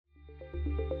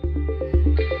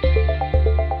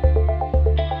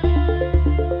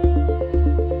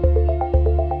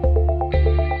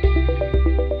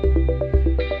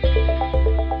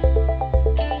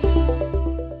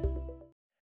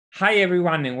Hi,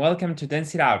 everyone, and welcome to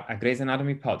Dance It Out, a Grey's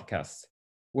Anatomy podcast.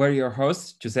 We're your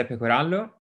hosts, Giuseppe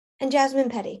Corallo. And Jasmine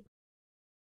Petty.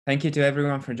 Thank you to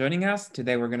everyone for joining us.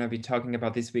 Today, we're going to be talking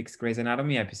about this week's Grey's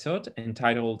Anatomy episode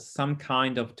entitled Some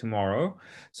Kind of Tomorrow.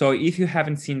 So if you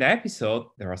haven't seen the episode,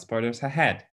 there are spoilers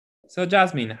ahead. So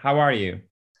Jasmine, how are you?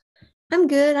 I'm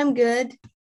good.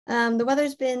 The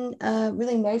weather's been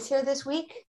really nice here this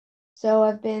week. So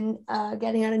I've been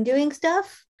getting out and doing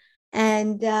stuff.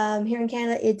 And here in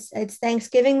Canada, it's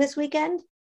Thanksgiving this weekend.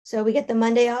 So we get the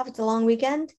Monday off. It's a long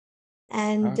weekend.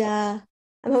 And I'm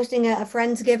hosting a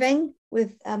Friendsgiving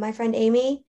with my friend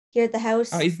Amy here at the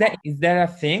house. Oh, is that a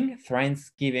thing?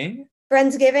 Friendsgiving?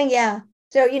 Friendsgiving, yeah.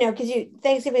 So, because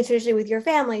Thanksgiving is traditionally with your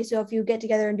family. So if you get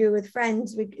together and do it with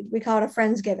friends, we call it a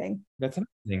Friendsgiving. That's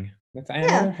amazing. I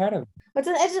never heard of it.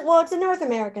 It's a North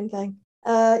American thing.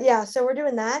 So we're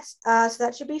doing that. So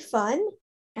that should be fun.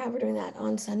 We're doing that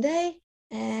on Sunday.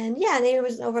 And Nate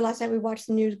was over last night. We watched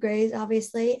the new Greys,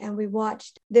 obviously, and we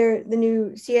watched the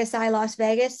new CSI Las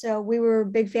Vegas. So we were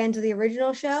big fans of the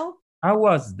original show. How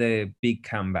was the big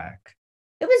comeback?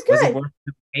 It was good. Was it worth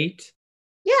the wait?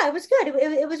 Yeah, it was good.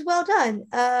 It was well done.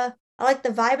 I like the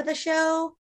vibe of the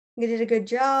show. They did a good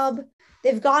job.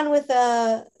 They've gone with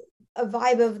a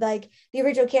vibe of like the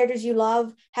original characters you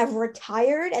love have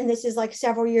retired, and this is like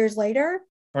several years later.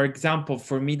 For example,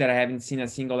 for me that I haven't seen a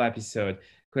single episode,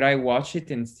 could I watch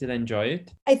it and still enjoy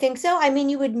it? I think so. I mean,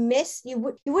 you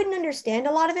wouldn't understand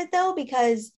a lot of it though,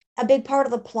 because a big part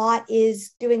of the plot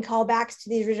is doing callbacks to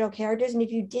the original characters, and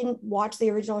if you didn't watch the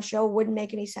original show, it wouldn't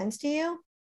make any sense to you.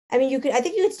 I mean, I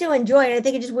think you could still enjoy it. I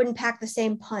think it just wouldn't pack the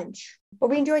same punch. But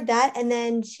we enjoyed that. And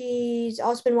then she's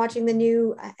also been watching the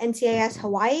new NCIS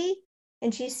Hawaii.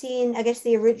 And she's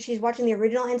watching the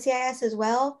original NCIS as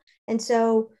well. And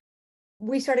so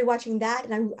we started watching that.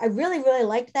 And I really, really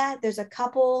liked that. There's a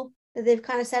couple that they've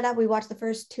kind of set up. We watched the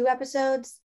first 2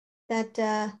 episodes that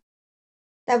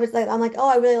was like, I'm like, oh,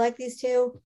 I really like these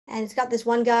two. And it's got this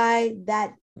one guy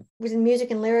that was in Music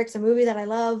and Lyrics, a movie that I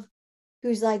love,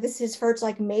 who's like, this is his first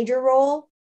like major role,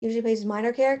 usually plays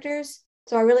minor characters.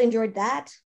 So I really enjoyed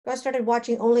that. I started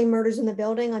watching Only Murders in the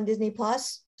Building on Disney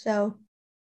Plus. So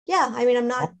yeah, I mean,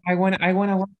 I want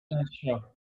to watch that show.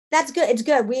 That's good. It's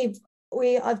good.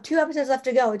 We have 2 episodes left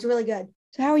to go. It's really good.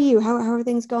 So how are you? How are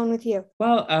things going with you?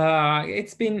 Well,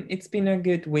 it's been a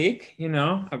good week,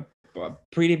 a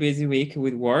pretty busy week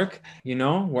with work.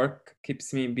 Work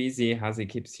keeps me busy as it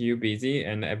keeps you busy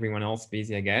and everyone else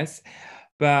busy, I guess.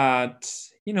 But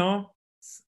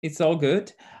it's all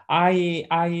good.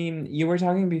 You were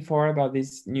talking before about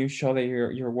this new show that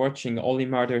you're watching, Only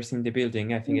Murders in the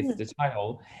Building. I think it's the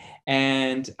title.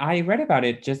 And I read about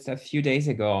it just a few days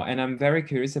ago, and I'm very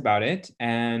curious about it.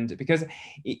 And because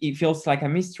it feels like a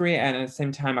mystery and at the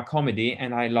same time a comedy,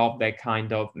 and I love that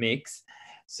kind of mix.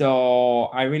 So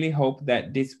I really hope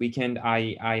that this weekend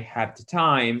I have the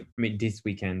time. I mean, this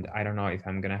weekend, I don't know if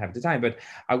I'm gonna have the time, but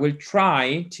I will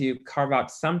try to carve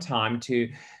out some time to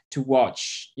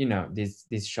watch,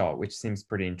 this show, which seems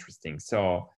pretty interesting.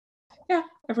 So yeah,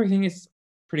 everything is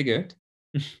pretty good.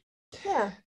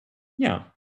 Yeah. Yeah,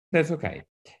 that's okay.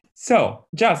 So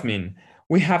Jasmine,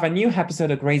 we have a new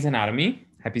episode of Grey's Anatomy,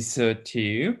 episode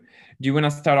 2. Do you want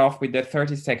to start off with the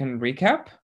 30-second recap?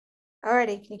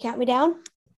 Alrighty, can you count me down?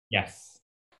 Yes.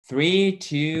 3,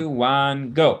 2,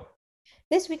 1, go.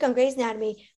 This week on Grey's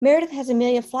Anatomy, Meredith has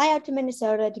Amelia fly out to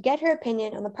Minnesota to get her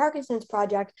opinion on the Parkinson's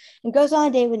Project and goes on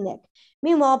a date with Nick.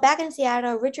 Meanwhile, back in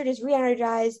Seattle, Richard is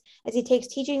re-energized as he takes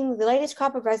teaching the latest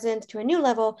crop of residents to a new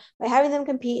level by having them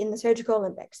compete in the Surgical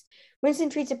Olympics. Winston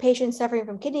treats a patient suffering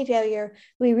from kidney failure,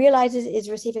 who he realizes is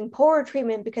receiving poorer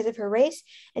treatment because of her race,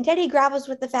 and Teddy grapples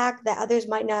with the fact that others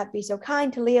might not be so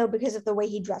kind to Leo because of the way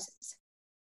he dresses.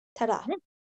 Ta-da.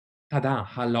 Ta-da,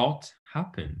 a lot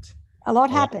happened. A lot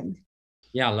happened.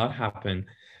 Yeah, a lot happened.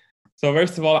 So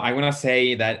first of all, I want to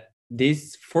say that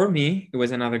this, for me, it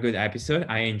was another good episode.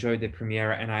 I enjoyed the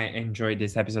premiere and I enjoyed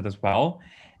this episode as well.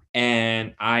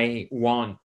 And I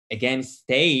want, again,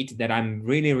 state that I'm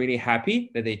really, really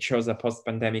happy that they chose a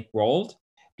post-pandemic world,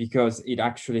 because it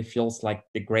actually feels like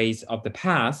the Greys of the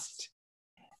past.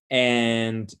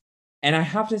 And I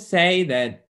have to say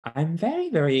that I'm very,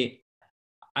 very,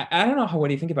 I don't know what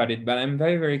do you think about it, but I'm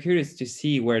very, very curious to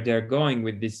see where they're going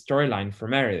with this storyline for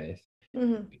Meredith.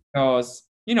 Mm-hmm. Because,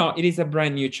 it is a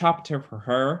brand new chapter for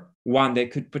her, one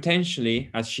that could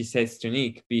potentially, as she says to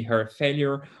Nick, be her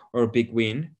failure or a big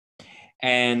win.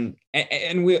 And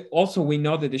we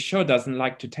know that the show doesn't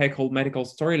like to tackle medical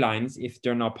storylines if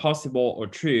they're not possible or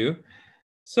true.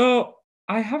 So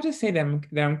I have to say that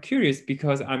I'm curious,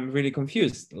 because I'm really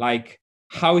confused. Like,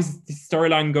 how is this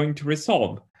storyline going to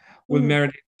resolve? Will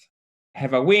Meredith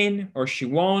have a win or she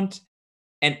won't.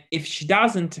 And if she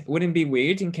doesn't, wouldn't be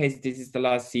weird in case this is the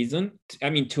last season. I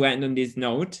mean, to end on this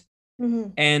note.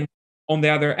 Mm-hmm. And on the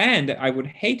other end, I would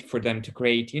hate for them to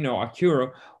create, a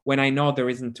hero when I know there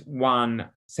isn't one,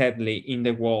 sadly, in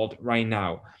the world right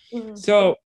now. Mm-hmm.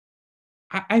 So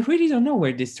I really don't know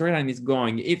where this storyline is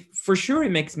going. For sure,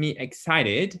 it makes me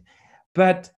excited,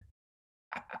 but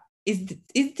is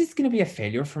this going to be a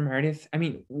failure for Meredith? I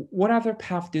mean, what other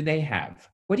path do they have?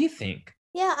 What do you think?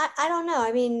 Yeah, I don't know.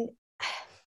 I mean,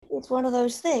 it's one of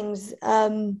those things.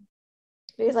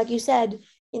 Because like you said,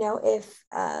 if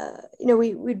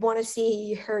we'd want to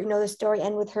see her, the story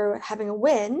end with her having a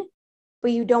win,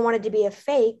 but you don't want it to be a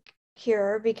fake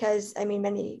cure because I mean,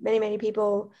 many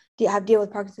people deal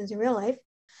with Parkinson's in real life.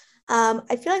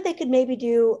 I feel like they could maybe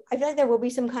I feel like there will be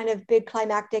some kind of big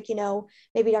climactic,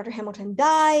 maybe Dr. Hamilton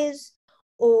dies,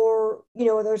 or,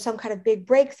 there's some kind of big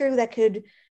breakthrough that could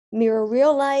mirror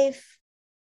real life,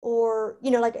 or,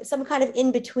 like some kind of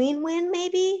in between win,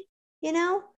 maybe,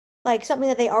 like something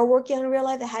that they are working on in real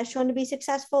life that has shown to be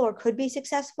successful or could be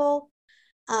successful.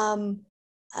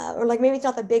 Or like maybe it's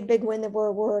not the big win that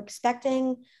we're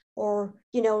expecting, or,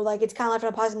 like it's kind of left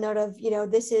on a positive note of,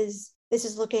 this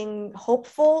is looking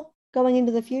hopeful going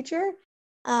into the future.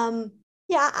 Yeah,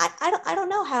 I don't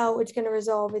know how it's going to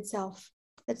resolve itself.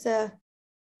 That's a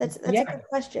good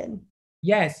question.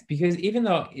 Yes, because even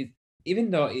though it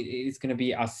is going to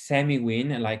be a semi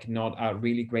win, like not a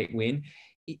really great win,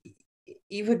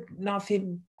 it would not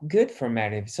feel good for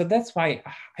Meredith. So that's why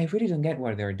I really don't get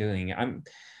what they're doing.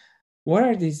 What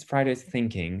are these writers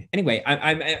thinking? Anyway,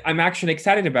 I'm actually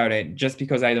excited about it just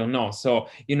because I don't know. So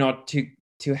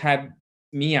to have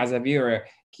me as a viewer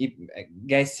keep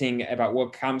guessing about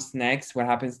what comes next, what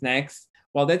happens next.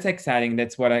 Well, that's exciting.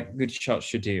 That's what a good show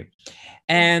should do.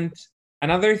 And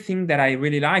another thing that I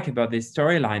really like about this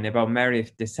storyline about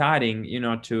Meredith deciding,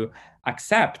 to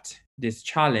accept this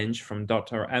challenge from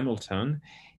Dr. Hamilton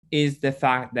is the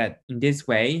fact that in this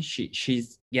way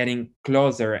she's getting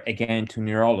closer again to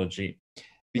neurology,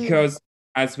 because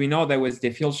as we know, that was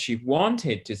the field she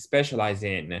wanted to specialize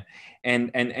in,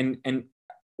 and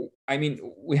I mean,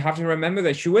 we have to remember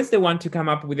that she was the one to come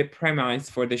up with the premise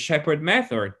for the Shepherd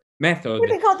method. You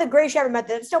can call it the Gray Shepherd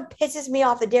method. It still pisses me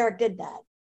off that Derek did that.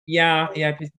 Yeah,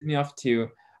 it pisses me off too.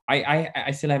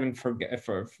 I still haven't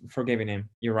forgiven him.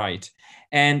 You're right,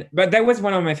 but that was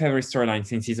one of my favorite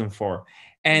storylines in season 4,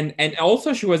 and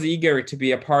also she was eager to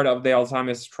be a part of the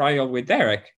Alzheimer's trial with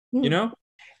Derek.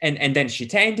 And then she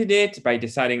tainted it by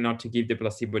deciding not to give the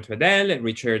placebo to Adele,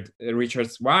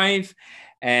 Richard's wife,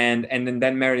 and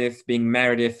then Meredith, being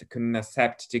Meredith, couldn't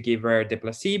accept to give her the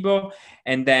placebo,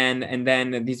 and then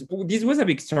this was a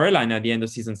big storyline at the end of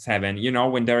season 7.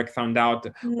 When Derek found out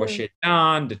what she had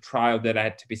done, the trial that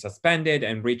had to be suspended,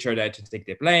 and Richard had to take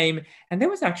the blame, and that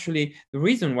was actually the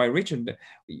reason why Richard,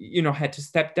 had to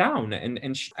step down.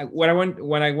 And what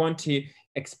I want to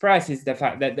express is the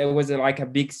fact that there was like a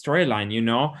big storyline,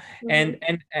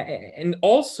 and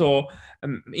also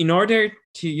in order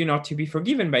to to be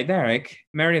forgiven by Derek,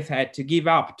 Meredith had to give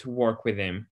up to work with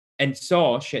him, and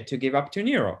so she had to give up to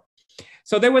Nero.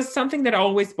 So there was something that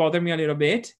always bothered me a little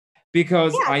bit,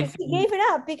 because she gave it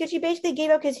up because she basically gave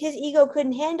up because his ego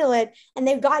couldn't handle it, and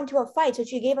they've got into a fight. So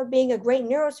she gave up being a great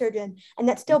neurosurgeon, and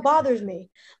that still bothers me.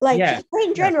 Like, she's great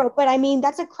in general, but I mean,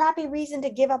 that's a crappy reason to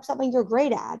give up something you're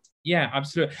great at. Yeah,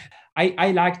 absolutely.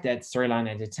 I liked that storyline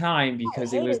at the time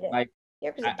because it was like,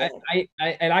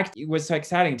 I liked it. Was so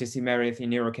exciting to see Meredith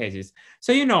in neuro cases.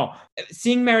 So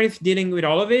seeing Meredith dealing with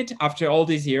all of it after all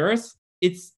these years,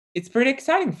 it's pretty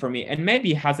exciting for me. And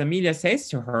maybe as Amelia says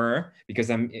to her, because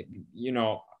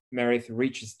Meredith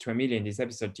reaches to Amelia in this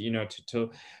episode,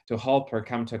 to help her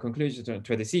come to a conclusion,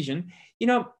 to a decision.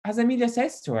 As Amelia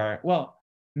says to her, well,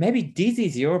 maybe this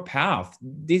is your path.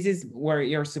 This is where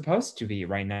you're supposed to be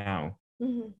right now.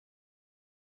 Mm-hmm.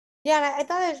 Yeah, I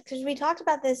thought it was because we talked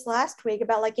about this last week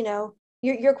about, like,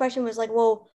 your question was like,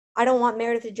 well, I don't want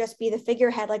Meredith to just be the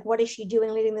figurehead. Like, what is she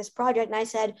doing leading this project? And I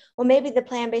said, well, maybe the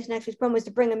plan based on next week's promo was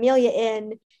to bring Amelia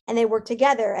in and they work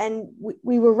together. And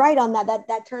we were right on that.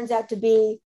 That turns out to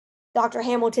be Dr.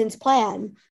 Hamilton's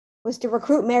plan, was to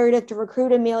recruit Meredith, to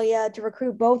recruit Amelia, to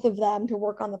recruit both of them to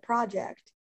work on the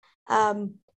project.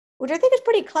 Which I think is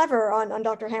pretty clever on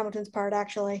Dr. Hamilton's part,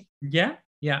 actually. Yeah,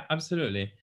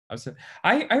 absolutely. absolutely.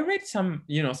 I read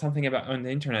something about on the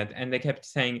internet, and they kept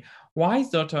saying, why is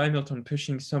Dr. Hamilton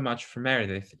pushing so much for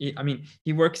Meredith? I mean,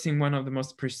 he works in one of the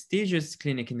most prestigious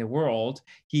clinic in the world.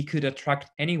 He could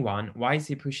attract anyone. Why is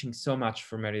he pushing so much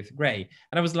for Meredith Grey?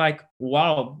 And I was like,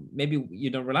 wow, maybe you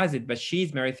don't realize it, but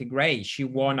she's Meredith Grey. She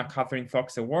won a Catherine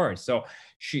Fox Award. So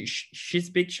she's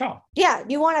big shot. Yeah,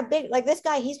 you want a big, like this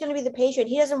guy, he's going to be the patient.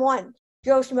 He doesn't want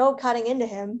Joe Schmo cutting into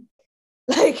him.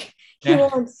 Like he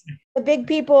wants the big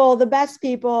people, the best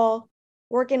people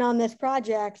working on this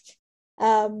project.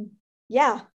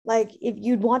 Yeah, like if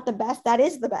you'd want the best, that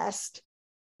is the best.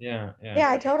 Yeah.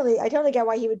 I totally get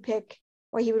why he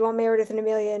would want Meredith and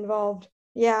Amelia involved.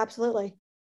 Yeah, absolutely.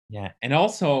 Yeah, and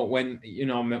also when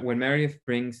Meredith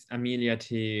brings Amelia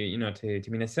to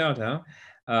Minnesota,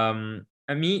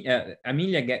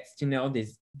 Amelia gets to know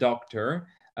this doctor,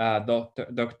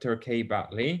 Dr. Kay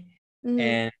Bartley,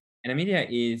 and Amelia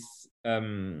is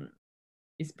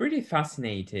pretty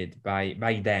fascinated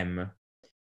by them,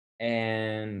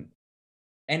 and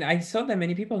I saw that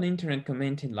many people on the internet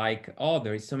commented like, "Oh,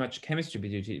 there is so much chemistry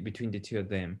between the two of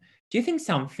them." Do you think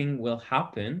something will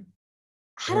happen?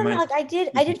 I don't know. Like I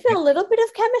did feel a little bit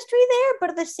of chemistry there, but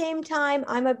at the same time,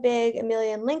 I'm a big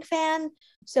Amelia and Link fan.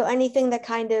 So anything that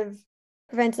kind of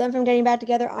prevents them from getting back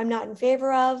together, I'm not in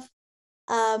favor of.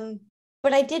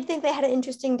 But I did think they had an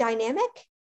interesting dynamic.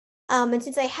 And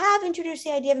since I have introduced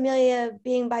the idea of Amelia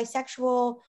being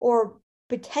bisexual or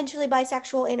potentially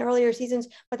bisexual in earlier seasons,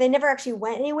 but they never actually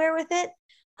went anywhere with it,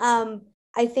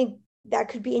 I think that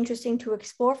could be interesting to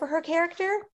explore for her character.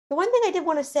 The one thing I did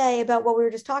want to say about what we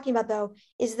were just talking about, though,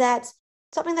 is that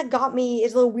something that got me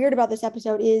is a little weird about this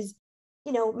episode is,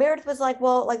 Meredith was like,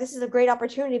 well, like this is a great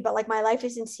opportunity, but like my life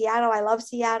is in Seattle. I love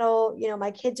Seattle.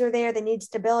 My kids are there. They need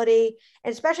stability.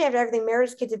 And especially after everything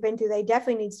Meredith's kids have been through, they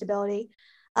definitely need stability.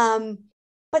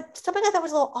 But something I thought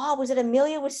was a little odd was that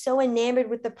Amelia was so enamored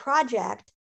with the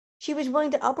project. She was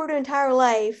willing to uproot her entire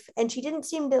life. And she didn't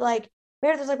seem to like,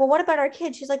 Meredith was like, well, what about our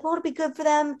kids? She's like, well, it'll be good for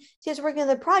them. She was working on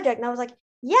the project. And I was like,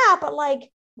 yeah, but like,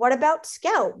 what about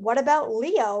Scout? What about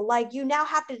Leo? Like, you now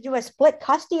have to do a split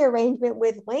custody arrangement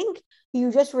with Link, who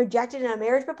you just rejected in a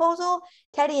marriage proposal.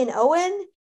 Teddy and Owen,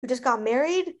 who just got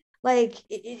married. Like,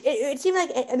 it seemed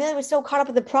like Amelia was so caught up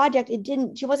with the project,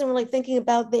 she wasn't really thinking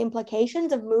about the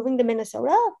implications of moving to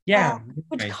Minnesota. Yeah,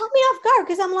 which caught me off guard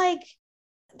because I'm like,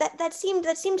 that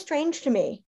seemed strange to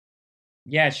me.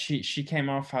 Yeah, she came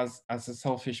off as a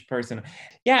selfish person.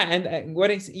 Yeah, and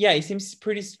it seems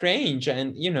pretty strange.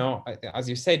 And as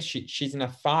you said, she's in a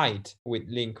fight with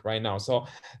Link right now, so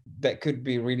that could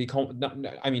be really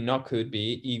not could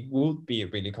be, it would be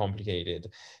really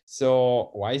complicated. So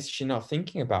why is she not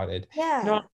thinking about it?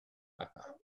 Yeah.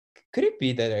 Could it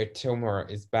be that her tumor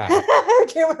is back? Her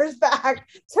tumor's back.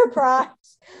 Surprise.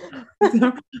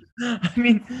 I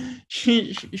mean,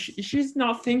 she's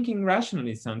not thinking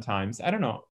rationally sometimes. I don't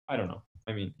know.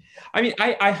 I mean,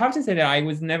 I have to say that I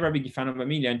was never a big fan of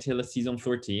Amelia until season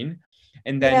 13.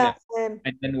 And then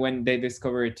when they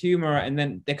discovered a tumor, and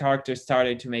then the character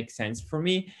started to make sense for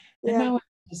me. And now I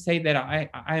have to say that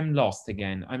I'm lost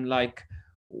again. I'm like,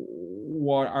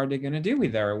 what are they gonna do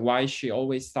with her? Why is she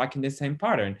always stuck in the same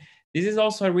pattern? This is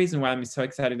also a reason why I'm so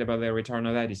excited about the return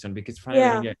of Edison, because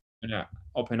finally gonna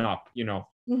open up,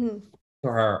 to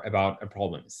her about her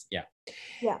problems. Yeah.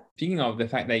 Speaking of the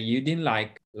fact that you didn't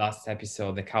like last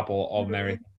episode, the couple of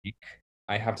Meredith and Nick,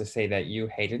 I have to say that you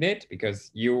hated it because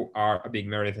you are a big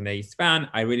Meredith and Ace fan.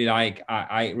 I really like, I'm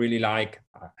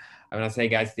gonna say,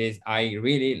 guys, this, I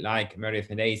really like Meredith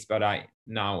and Ace, but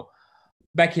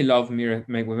Becky loved Meredith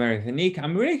and Nick.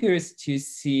 I'm really curious to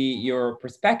see your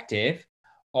perspective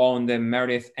on the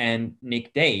Meredith and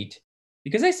Nick date,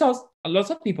 because I saw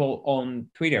lots of people on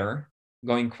Twitter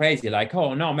going crazy, like,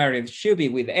 oh no, Meredith should be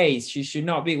with Ace. She should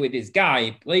not be with this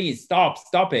guy. Please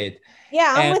stop it.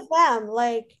 Yeah, I'm with them.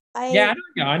 Like,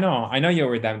 I know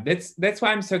you're with them. That's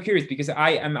why I'm so curious, because I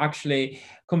am actually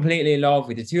completely in love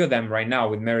with the two of them right now,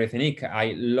 with Meredith and Nick.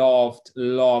 I loved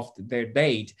their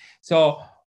date. So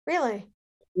really?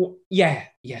 Yeah,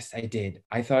 yes, I did.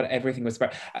 I thought everything was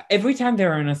great. Every time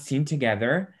they're in a scene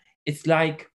together, it's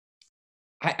like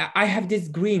I have this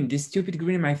stupid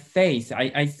grin in my face.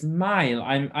 I smile.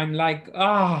 I'm like,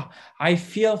 I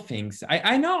feel things.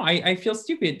 I know I feel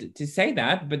stupid to say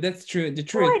that, but that's true. The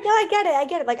truth. No, I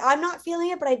get it. Like, I'm not feeling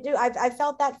it, but I do. I've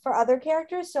felt that for other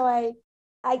characters, so I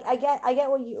get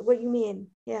what you mean.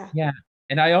 Yeah. Yeah.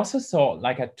 And I also saw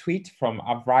like a tweet from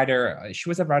a writer. She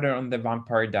was a writer on the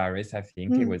Vampire Diaries, I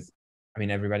think. It was,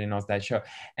 everybody knows that show.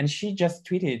 And she just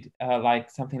tweeted like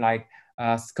something like,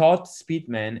 Scott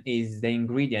Speedman is the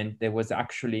ingredient that was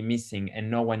actually missing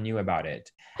and no one knew about it.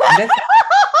 And that's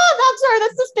I'm sorry.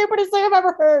 That's the stupidest thing I've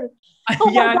ever heard.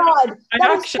 Oh Yeah, my God.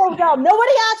 That is actually, so dumb.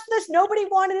 Nobody asked for this. Nobody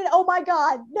wanted it. Oh my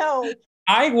God. No.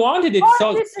 I wanted it Hard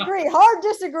so. disagree. Hard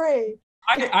disagree.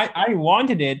 I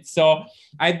wanted it, so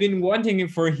I've been wanting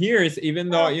it for years, even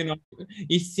though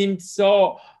it seemed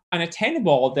so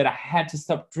unattainable that I had to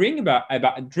stop dreaming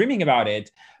about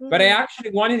it. But I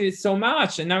actually wanted it so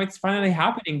much, and now it's finally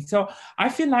happening. So I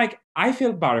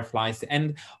feel butterflies,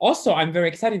 and also I'm very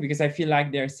excited because I feel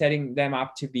like they're setting them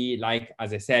up to be like,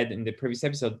 as I said in the previous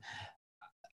episode,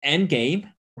 Endgame.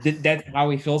 That's how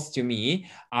it feels to me.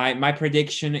 My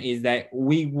prediction is that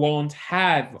we won't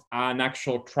have an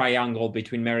actual triangle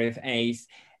between Meredith, Ace,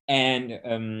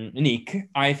 and Nick.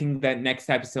 I think that next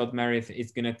episode, Meredith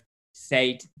is gonna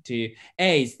say to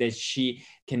Ace that she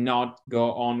cannot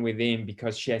go on with him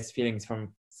because she has feelings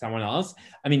from someone else.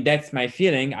 I mean, that's my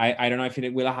feeling. I don't know if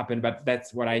it will happen, but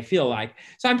that's what I feel like.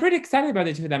 So I'm pretty excited about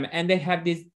the two of them. And they have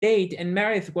this date, and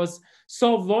Meredith was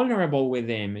so vulnerable with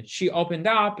him. She opened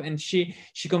up and she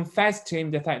confessed to him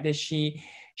the fact that she's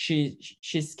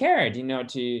scared,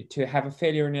 to have a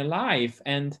failure in her life.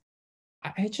 And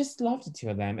I just love the two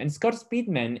of them. And Scott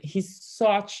Speedman, he's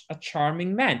such a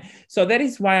charming man. So that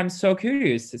is why I'm so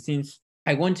curious, since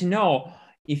I want to know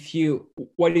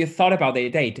what you thought about the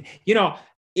date.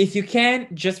 If you can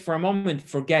just for a moment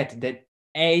forget that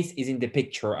Ace is in the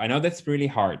picture. I know that's really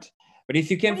hard. But if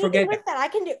you can forget that, I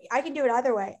can do it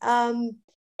either way.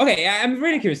 Okay, I'm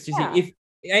really curious to see if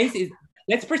Ace is.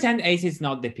 Let's pretend Ace is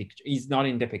not the picture. He's not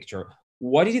in the picture.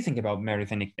 What did you think about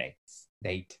Meredith and Nick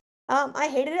date? I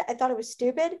hated it. I thought it was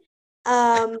stupid.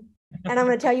 And I'm going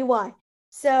to tell you why.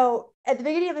 So at the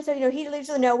beginning of the episode, he leaves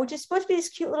the note, which is supposed to be this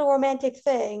cute little romantic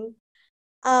thing.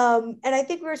 And I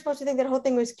think we were supposed to think that whole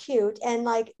thing was cute. And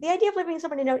like the idea of leaving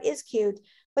somebody a note is cute.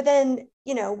 But then,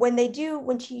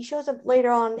 when she shows up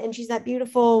later on and she's that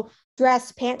beautiful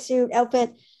dress, pantsuit,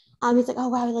 outfit, he's like, oh,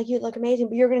 wow, like you look amazing,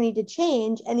 but you're going to need to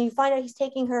change. And you find out he's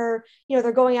taking her,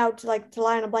 they're going out to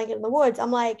lie on a blanket in the woods.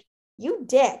 I'm like, you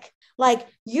dick. Like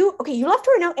you left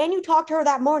her a note and you talked to her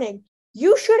that morning.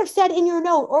 You should have said in your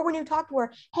note or when you talked to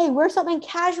her, hey, wear something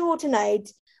casual tonight.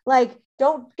 Like,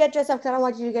 don't get dressed up because I don't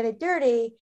want you to get it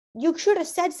dirty. You should have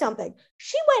said something.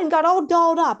 She went and got all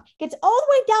dolled up, gets all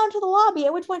the way down to the lobby,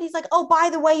 at which point he's like, oh, by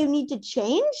the way, you need to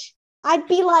change? I'd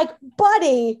be like,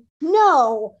 buddy,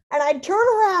 no. And I'd turn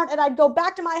around and I'd go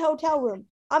back to my hotel room.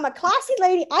 I'm a classy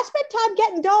lady. I spent time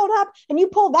getting dolled up and you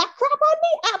pull that crap on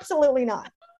me? Absolutely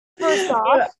not. First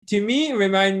off, to me, it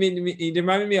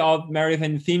reminded me of Meredith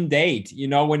and Finn date.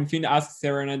 When Finn asks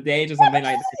her on a date or something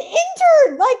like that. An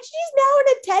intern, like she's now an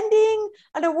attending,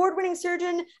 an award-winning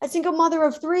surgeon, a single mother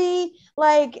of 3.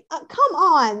 Like, come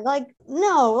on, like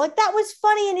no, like that was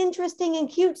funny and interesting and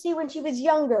cutesy when she was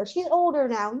younger. She's older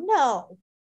now. No.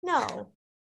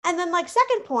 And then, like,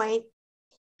 second point.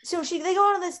 So they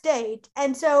go on this date,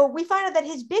 and so we find out that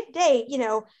his big date,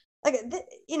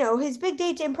 his big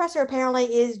date to impress her apparently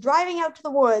is driving out to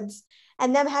the woods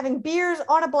and them having beers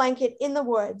on a blanket in the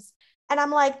woods. And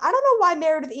I'm like, I don't know why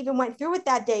Meredith even went through with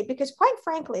that date, because quite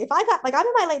frankly, if I got, like, I'm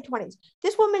in my late 20s,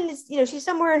 this woman is, she's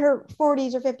somewhere in her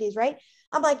 40s or 50s, right?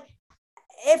 I'm like,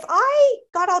 if I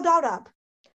got all dolled up,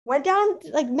 went down,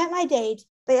 like, met my date,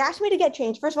 they asked me to get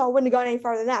changed. First of all, I wouldn't have gone any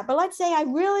farther than that. But let's say I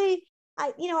really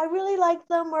liked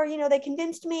them, or, they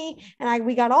convinced me and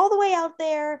we got all the way out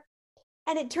there.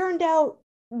 And it turned out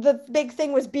the big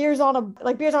thing was beers on a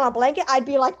blanket. I'd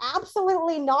be like,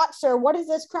 absolutely not, sir. What is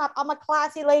this crap? I'm a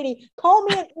classy lady. Call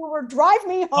me an Uber, drive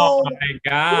me home. Oh my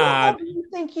God. Who do you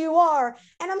think you are?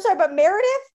 And I'm sorry, but Meredith,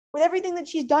 with everything that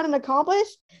she's done and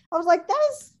accomplished, I was like, that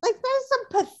is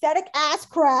some pathetic ass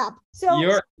crap. So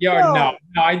no,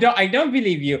 I don't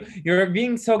believe you. You're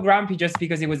being so grumpy just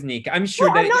because it was Nick. I'm sure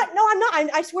I'm not.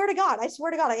 I swear to God. Like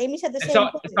Amy said the same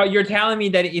thing. So you're telling me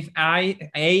that if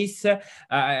Ace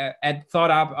had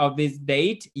thought up of this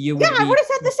date, you would I would have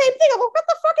said the same thing. I'm like, what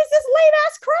the fuck is this lame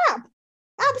ass crap?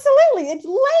 Absolutely. It's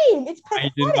lame. It's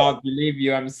pathetic. I do not believe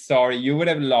you. I'm sorry. You would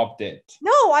have loved it.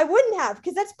 No, I wouldn't have,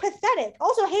 because that's pathetic.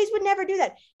 Also, Hayes would never do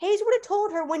that. Hayes would have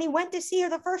told her when he went to see her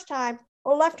the first time,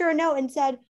 or left her a note and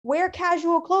said, wear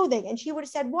casual clothing. And she would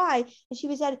have said, why? And she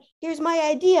would have said, here's my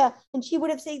idea. And she would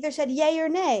have either said yay or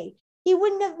nay. He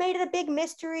wouldn't have made it a big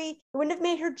mystery. He wouldn't have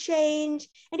made her change.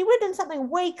 And he would have done something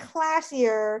way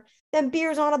classier than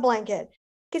beers on a blanket.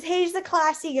 Because Hayes the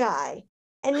classy guy.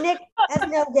 And Nick has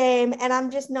no game, and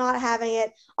I'm just not having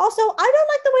it. Also, I don't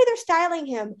like the way they're styling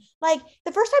him. Like,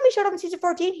 the first time he showed up in season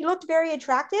 14, he looked very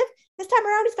attractive. This time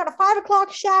around, he's got a 5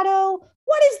 o'clock shadow.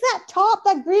 What is that top?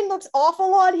 That green looks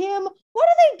awful on him. What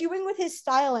are they doing with his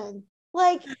styling?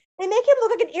 Like, they make him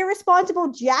look like an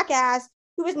irresponsible jackass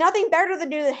who has nothing better to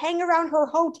do than hang around her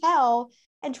hotel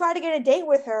and try to get a date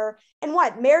with her. And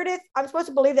what, Meredith, I'm supposed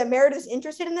to believe that Meredith is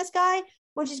interested in this guy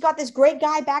when she's got this great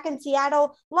guy back in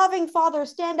Seattle, loving father,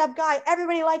 stand-up guy.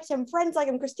 Everybody likes him. Friends like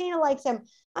him. Christina likes him.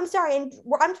 I'm sorry. And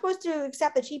I'm supposed to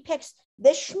accept that she picks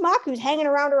this schmuck who's hanging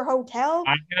around her hotel.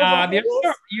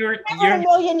 You're never in a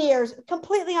million years.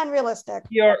 Completely unrealistic.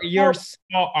 You're so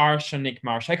harsh on Nick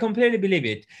Marsh. I completely believe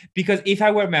it. Because if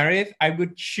I were Meredith, I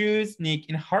would choose Nick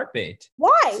in a heartbeat.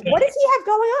 Why? So, what does he have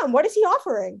going on? What is he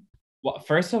offering? Well,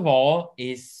 first of all,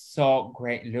 he's so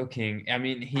great looking. I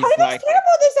mean, he's like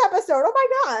terrible this episode. Oh my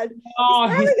god!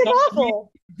 Oh,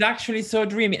 he's actually so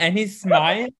dreamy, and his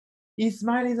smile is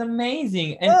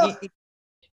amazing, and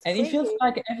it feels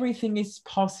like everything is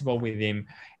possible with him.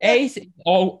 Ace,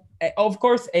 of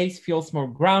course, Ace feels more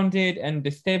grounded and the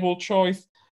stable choice,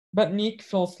 but Nick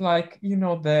feels like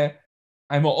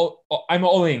I'm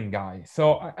all in guy.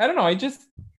 So I don't know.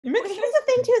 Here's the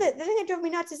thing too, the thing that drove me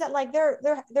nuts is that like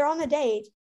they're on the date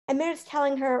and Meredith's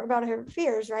telling her about her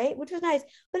fears, right? Which was nice.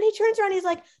 But he turns around, he's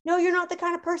like, no, you're not the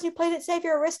kind of person who plays it safe,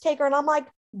 you're a risk taker. And I'm like,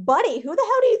 buddy, who the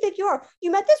hell do you think you are?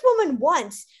 You met this woman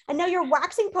once and now you're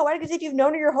waxing poetic as if you've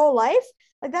known her your whole life.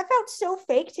 Like that felt so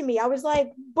fake to me. I was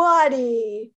like,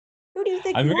 buddy, who do you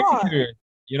think you are? Curious.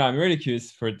 I'm really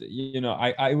curious for,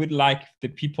 I would like the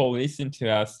people listen to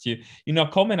us to,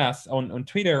 comment us on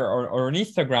Twitter or on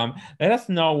Instagram. Let us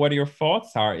know what your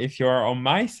thoughts are if you are on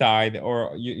my side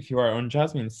or if you are on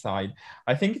Jasmine's side.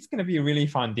 I think it's going to be really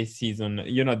fun this season,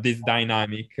 this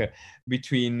dynamic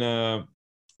between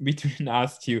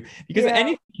us two, because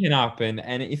anything can happen.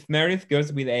 And if Meredith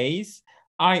goes with Ace,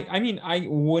 I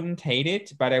wouldn't hate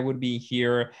it, but I would be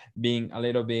here being a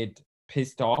little bit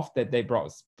pissed off that they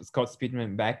brought Scott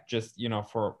Speedman back just,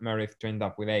 for Meredith to end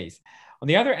up with Ace. On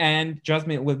the other hand,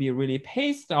 Jasmine will be really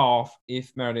pissed off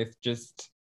if Meredith just,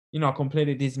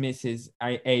 completely dismisses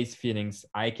Ace's feelings.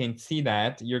 I can see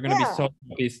that. You're going to be so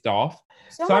pissed off.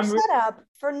 So much setup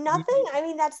for nothing. I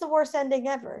mean, that's the worst ending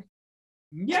ever.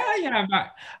 Yeah,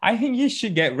 but I think you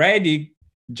should get ready,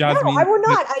 Jasmine. No, I will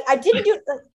not. I didn't do it.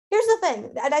 Here's the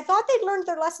thing, and I thought they'd learned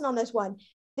their lesson on this one.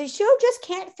 The show just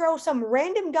can't throw some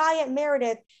random guy at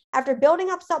Meredith after building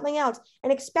up something else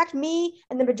and expect me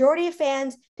and the majority of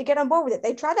fans to get on board with it.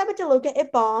 They tried that with DeLuca.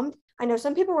 It bombed. I know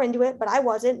some people were into it, but I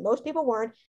wasn't. Most people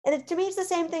weren't. And to me, it's the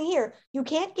same thing here. You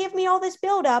can't give me all this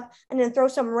buildup and then throw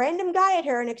some random guy at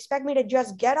her and expect me to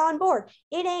just get on board.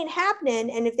 It ain't happening.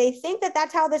 And if they think that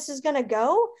that's how this is going to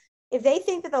go, if they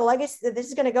think that this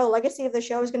is going to go, legacy of the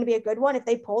show is going to be a good one, if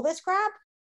they pull this crap,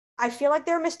 I feel like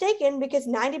they're mistaken, because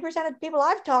 90% of the people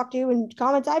I've talked to and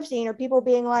comments I've seen are people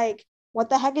being like, what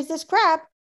the heck is this crap?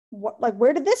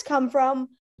 Where did this come from?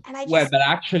 And but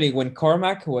actually when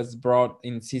Cormac was brought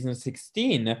in season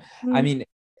 16, I mean,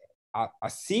 a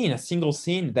single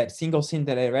scene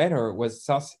that I read her was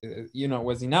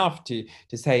was enough to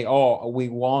say, oh, we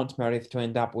want Meredith to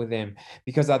end up with him,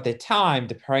 because at the time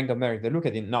the pairing of Meredith, look,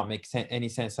 it did not make any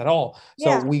sense at all.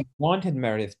 So we wanted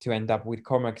Meredith to end up with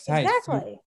Cormac Hayes.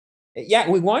 Exactly.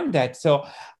 We want that. So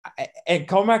and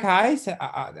Cormac Hayes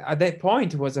at that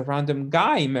point was a random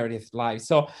guy in Meredith's life.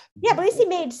 So but at least he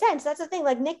made sense. That's the thing.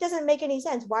 Like, Nick doesn't make any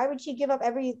sense. Why would she give up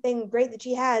everything great that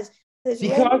she has? Because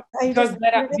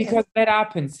that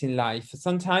happens in life.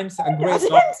 Sometimes a great. I'm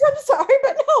sorry,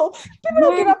 but no, people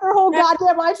don't give up their whole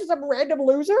goddamn life for some random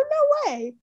loser. No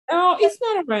way. No, it's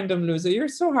not a random loser. You're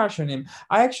so harsh on him.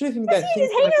 I actually think that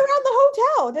he's hanging around the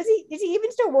hotel. Is he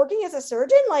even still working as a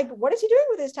surgeon? Like, what is he doing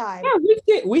with his time?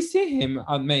 Yeah, we see him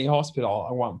at May Hospital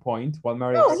at one point while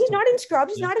Meredith. No, he's not in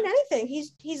scrubs. He's not in anything.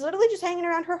 He's literally just hanging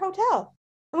around her hotel.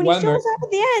 And when he shows up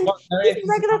at the end, he's in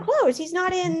regular clothes. He's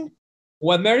not in.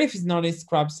 Well, Meredith is not in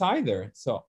scrubs either.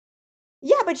 So.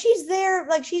 Yeah, but she's there,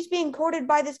 like she's being courted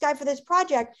by this guy for this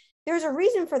project. There's a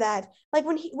reason for that. Like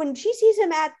when she sees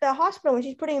him at the hospital, when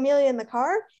she's putting Amelia in the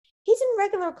car, he's in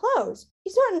regular clothes.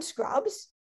 He's not in scrubs.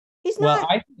 He's not.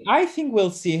 Well, I think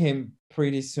we'll see him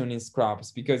pretty soon in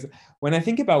scrubs, because when I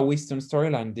think about Winston's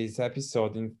storyline this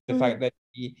episode, and the fact that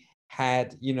he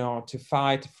had, to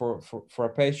fight for a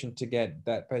patient to get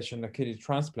that patient a kidney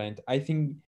transplant, I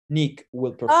think Nick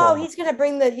will perform. Oh, you think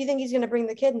he's gonna bring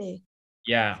the kidney?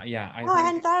 Yeah. I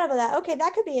hadn't thought about that. Okay,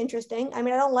 that could be interesting. I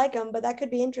mean, I don't like him, but that could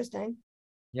be interesting.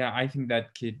 Yeah, I think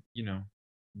that could,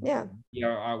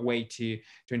 a way to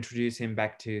introduce him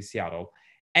back to Seattle.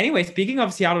 Anyway, speaking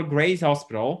of Seattle, Grace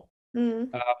Hospital. I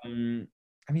mean,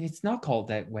 it's not called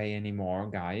that way anymore,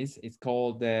 guys. It's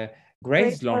called the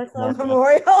Grace Sloan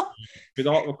Memorial.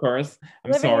 Of course,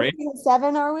 I'm sorry. Season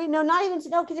 7, are we? No, not even.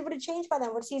 No, because it would have changed by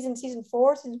then. What season? Season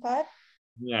 4, season 5?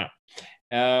 Yeah.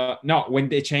 No, when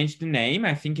they changed the name,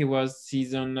 I think it was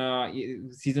season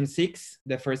 6,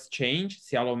 the first change,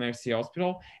 Seattle Mercy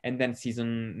Hospital, and then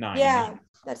season 9. Yeah,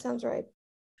 that sounds right.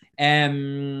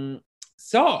 Um,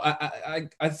 so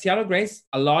at Seattle Grace,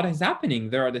 a lot is happening.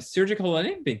 There are the Surgical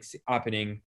Olympics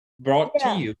happening, brought to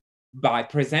Yeah. you by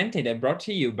presented and brought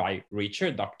to you by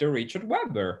Dr. Richard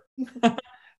Weber.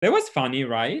 That was funny,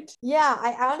 right? Yeah,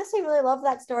 I honestly really love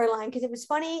that storyline because it was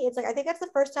funny. It's like I think that's the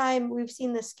first time we've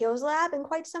seen the skills lab in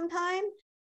quite some time.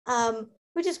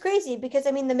 Which is crazy because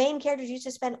I mean the main characters used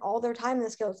to spend all their time in the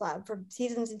skills lab for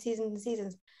seasons and seasons and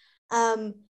seasons.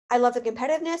 Um, I love the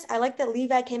competitiveness. I like that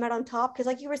Levi came out on top because,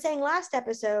 like you were saying last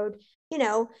episode, you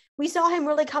know, we saw him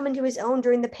really come into his own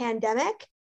during the pandemic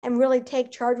and really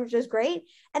take charge, which was great.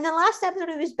 And then last episode,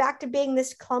 he was back to being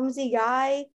this clumsy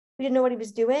guy who didn't know what he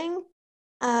was doing.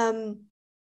 Um,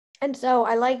 and so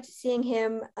I liked seeing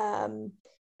him,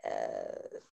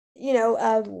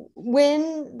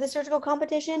 win the surgical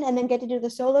competition and then get to do the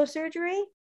solo surgery.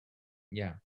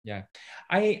 Yeah, yeah.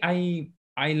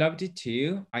 I loved it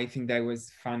too. I think that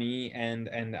was funny, and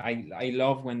I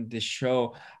love when the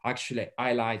show actually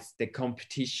highlights the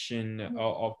competition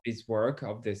of this work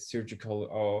of the surgical,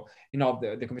 or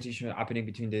the competition happening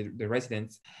between the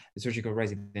residents, the surgical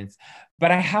residents.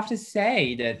 But I have to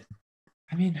say that,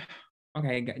 I mean,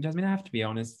 okay, Jasmine, I have to be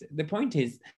honest. The point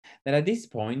is that at this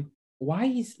point, why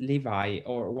is Levi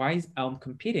or why is Elm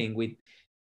competing with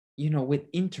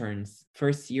interns,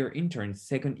 first year interns,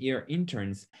 second year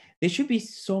interns? They should be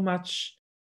so much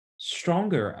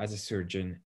stronger as a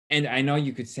surgeon. And I know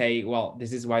you could say, well,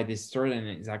 this is why this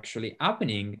storyline is actually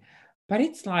happening, but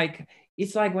it's like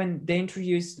when they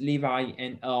introduced Levi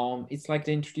and it's like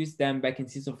they introduced them back in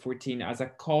season 14 as a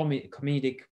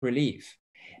comedic relief.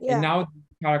 And Yeah. now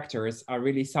characters are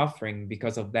really suffering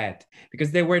because of that,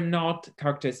 because they were not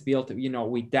characters built,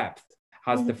 with depth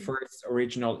as the Mm-hmm. first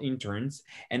original interns,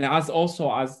 and as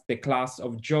the class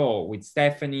of Joe with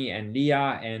Stephanie and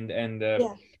Leah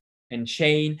Yeah. and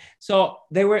Shane. So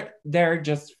they were there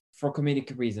just for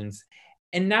comedic reasons,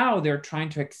 and now they're trying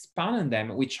to expand on them,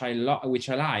 which I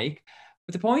like.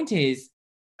 But the point is,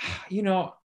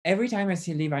 every time I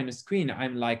see Levi on the screen,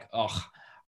 I'm like, oh,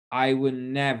 I would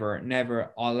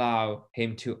never allow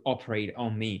him to operate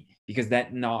on me, because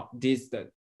that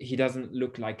he doesn't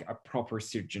look like a proper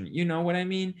surgeon. You know what I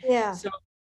mean? Yeah. So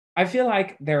I feel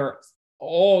like they're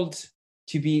old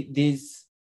to be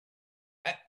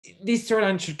uh, this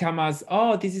storyline should come as,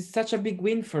 oh, this is such a big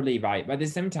win for Levi. But at the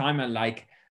same time, I'm like,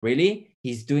 really?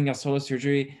 He's doing a solo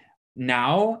surgery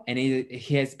now, and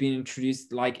he has been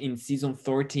introduced like in season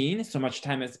 14. So much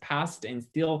time has passed, and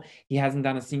still he hasn't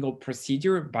done a single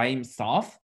procedure by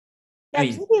himself. I Yeah,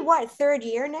 because mean, it'd be what, third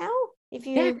year now? If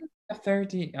yeah, you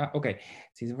 30. Okay,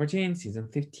 season 14, season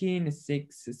 15,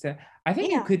 6, 7. I think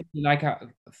it Yeah. could be like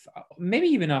maybe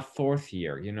even a fourth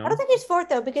year, I don't think it's fourth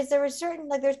though, because there was certain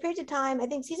like there's periods of time, I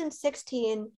think season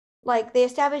 16, like they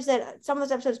established that some of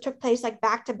those episodes took place like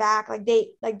back to back, like day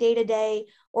to day,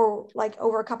 or like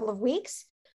over a couple of weeks.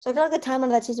 So I feel like the timeline of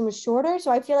that season was shorter.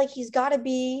 So I feel like he's gotta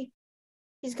be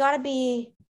he's gotta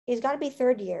be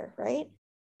third year, right?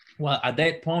 Well, at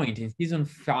that point in season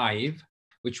 5,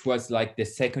 which was like the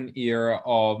second year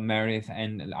of Meredith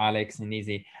and Alex and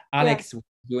Izzy, Yeah. Alex was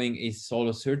doing his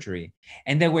solo surgery,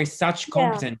 and they were such Yeah.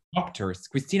 competent doctors.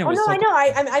 Christina Oh was no, so I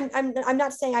know. I'm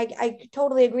not saying I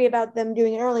totally agree about them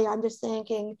doing it earlier. I'm just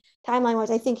thinking timeline wise,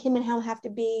 I think him and Hal have to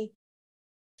be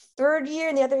third year,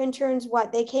 and the other interns,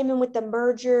 what they came in with the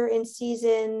merger in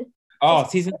season oh,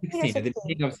 15 season or 16, at the 16?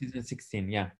 beginning of season 16,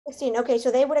 yeah. 16. Okay, so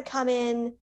they would have come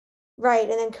in right,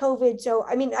 and then COVID. So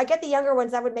I mean, I get the younger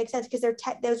ones, that would make sense because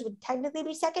those would technically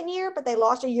be second year, but they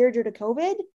lost a year due to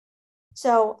COVID.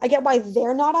 So I get why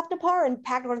they're not up to par, and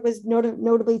Pac was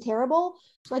notably terrible.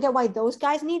 So I get why those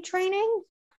guys need training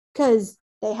because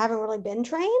they haven't really been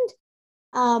trained.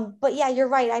 But yeah, you're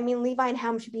right. I mean, Levi and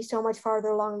Helm should be so much farther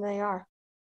along than they are.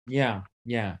 Yeah,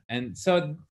 yeah. And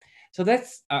so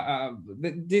that's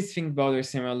this thing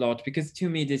bothers him a lot, because to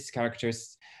me these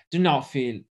characters do not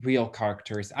feel real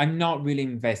characters. I'm not really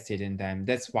invested in them.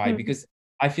 That's why, Mm. because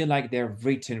I feel like they're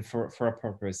written for a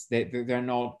purpose. They're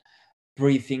not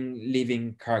breathing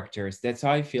living characters. That's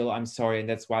how I feel. I'm sorry, and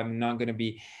that's why I'm not going to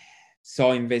be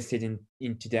so invested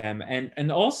into them.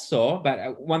 And also,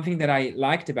 but one thing that I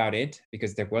liked about it,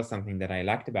 because there was something that I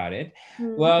liked about it,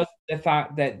 was the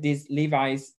fact that this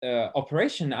Levi's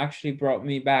operation actually brought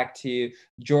me back to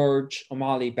George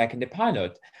O'Malley back in the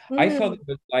pilot. I felt it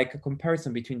was like a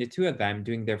comparison between the two of them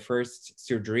doing their first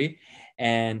surgery,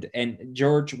 and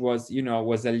George was, you know,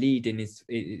 was a lead in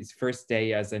his first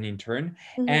day as an intern,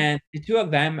 and the two of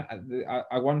them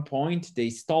at one point they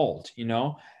stalled, you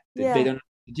know, they don't know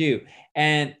what to do.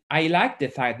 And I like the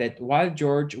fact that while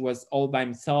George was all by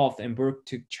himself and Brooke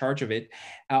took charge of it,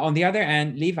 on the other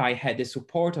hand, Levi had the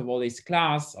support of all his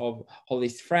class, of all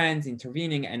his friends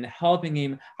intervening and helping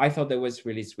him. I thought that was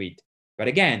really sweet. But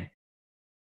again,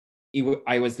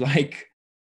 I was like,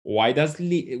 why does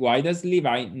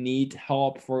Levi need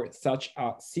help for such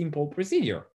a simple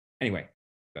procedure? Anyway,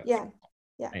 that's yeah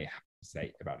I have to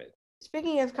say about it.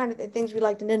 Speaking of kind of the things we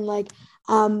liked and didn't like,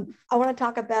 I want to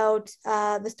talk about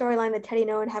the storyline that Teddy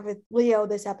and Owen have with Leo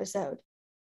this episode,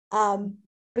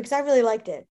 because I really liked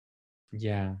it.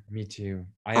 Yeah, me too.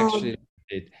 I actually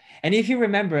did. And if you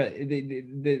remember,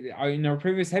 in our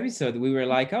previous episode, we were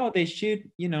like, oh, they should,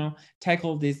 you know,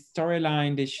 tackle this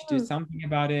storyline. They should do something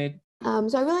about it.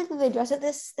 So I really like that they addressed it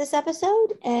this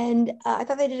episode, and I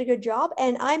thought they did a good job.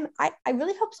 And I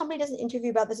really hope somebody does an interview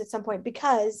about this at some point,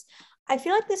 because I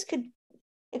feel like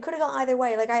it could have gone either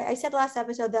way. Like I said last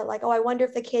episode that, like, oh, I wonder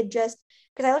if the kid just,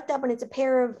 because I looked up and it's a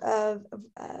pair of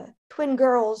twin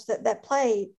girls that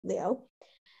play Leo.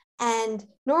 And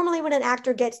normally when an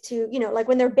actor gets to, you know, like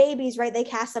when they're babies, right, they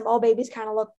cast them, all babies kind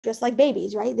of look just like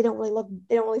babies, right? They don't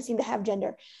really seem to have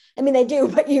gender. I mean, they do,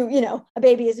 but you know, a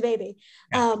baby is a baby.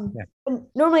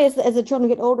 Normally as the children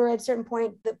get older, at a certain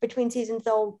point between seasons,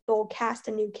 they'll cast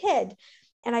a new kid.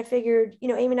 And I figured, you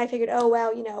know, Amy and I figured, oh,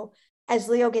 well, you know, as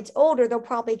Leo gets older, they'll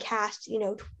probably cast, you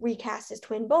know, recast as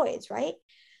twin boys, right?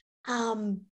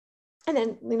 And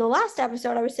then, you know, last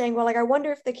episode I was saying, well, like, I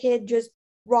wonder if the kid just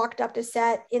rocked up to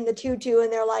set in the tutu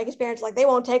and they're like, his parents like, they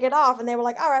won't take it off, and they were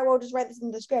like, all right, we'll just write this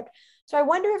in the script. So I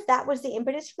wonder if that was the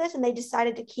impetus for this and they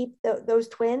decided to keep those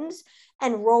twins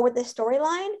and roll with this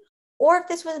storyline, or if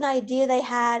this was an idea they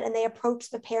had and they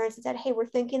approached the parents and said, hey, we're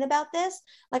thinking about this.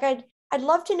 Like, I'd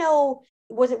love to know,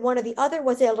 was it one or the other?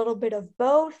 Was it a little bit of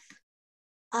both?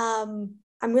 I'm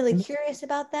really curious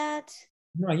about that.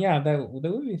 No, yeah, that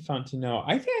would be fun to know.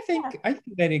 I think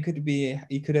that it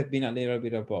could have been a little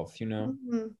bit of both, you know.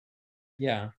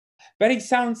 Yeah. But it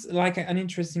sounds like an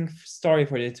interesting story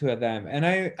for the two of them. And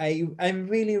I'm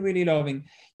really, really loving,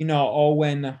 you know,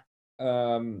 Owen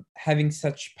having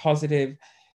such positive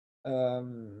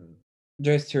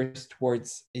gestures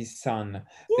towards his son.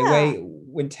 The way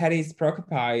when Teddy is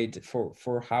preoccupied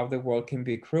for how the world can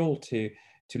be cruel to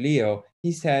Leo,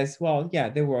 he says, well, yeah,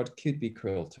 the world could be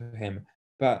cruel to him,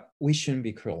 but we shouldn't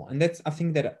be cruel. And that's a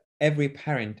thing that every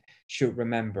parent should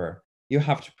remember. You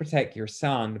have to protect your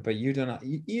son, but you don't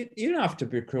have to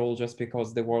be cruel just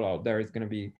because the world out there is going to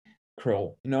be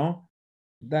cruel, you know?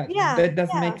 That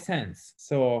doesn't make sense.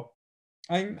 So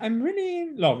I'm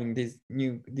really loving this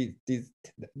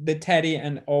the Teddy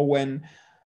and Owen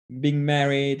being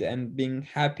married and being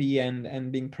happy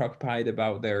and being preoccupied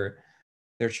about their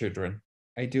children.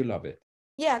 I do love it.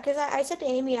 Yeah, because I said to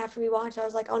Amy after we watched, I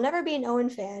was like, I'll never be an Owen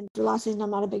fan. The last season,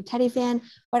 I'm not a big Teddy fan,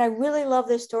 but I really love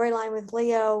this storyline with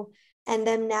Leo and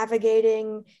them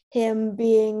navigating him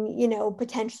being, you know,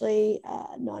 potentially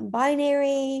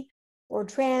non-binary or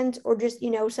trans, or just,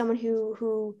 you know, someone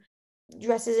who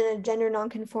dresses in a gender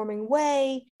non-conforming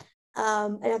way,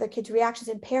 and other kids' reactions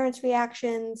and parents'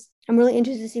 reactions. I'm really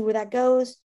interested to see where that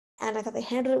goes. And I thought they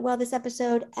handled it well this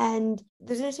episode. And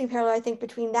there's an interesting parallel, I think,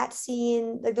 between that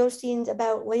scene, like those scenes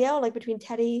about Leo, like between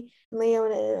Teddy and Leo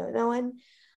and Owen,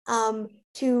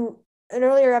 to an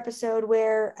earlier episode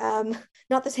where,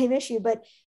 not the same issue, but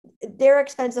Derek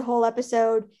spends the whole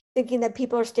episode thinking that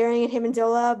people are staring at him and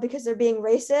Zola because they're being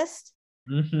racist.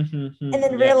 And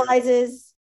then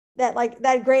realizes that, like,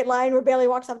 that great line where Bailey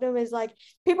walks up to him is like,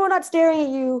 people are not staring at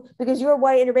you because you're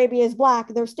white and your baby is black.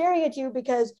 They're staring at you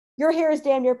because your hair is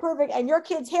damn near perfect and your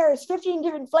kid's hair is 15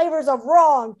 different flavors of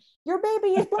wrong. Your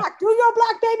baby is black. Do your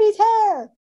black baby's hair.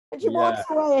 And she walks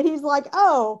away and he's like,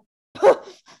 oh,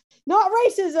 not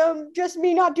racism, just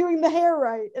me not doing the hair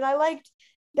right. And I liked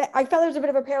that. I felt there was a bit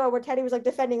of a parallel where Teddy was like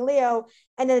defending Leo,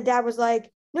 and then the dad was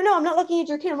like, no, I'm not looking at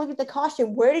your kid. I'm looking at the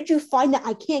costume. Where did you find that?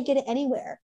 I can't get it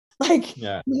anywhere. Like,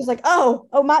 he's like, oh,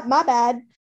 my bad.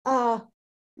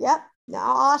 Yep.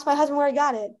 Now I'll ask my husband where he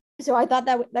got it. So I thought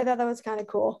that was kind of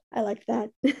cool. I liked that.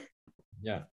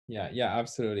 Yeah,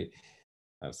 absolutely.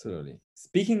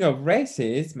 Speaking of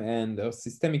racism and of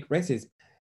systemic racism,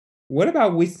 what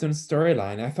about Winston's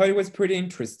storyline? I thought it was pretty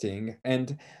interesting,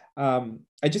 and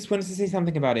I just wanted to say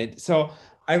something about it. So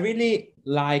I really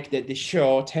like that the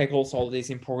show tackles all these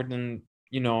important,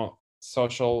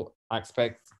 social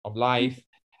aspects of life.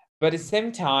 But at the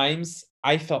same times,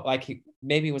 I felt like it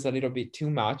maybe was a little bit too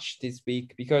much this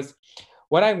week, because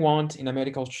what I want in a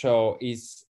medical show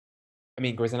is, I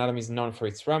mean, Grey's Anatomy is known for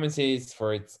its romances,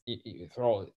 for its for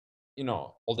all,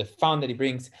 all the fun that it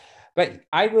brings. But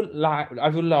I would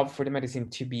love for the medicine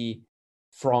to be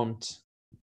front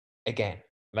again,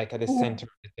 like at the center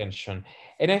of attention.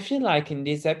 And I feel like in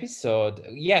this episode,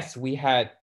 yes, we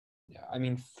had, I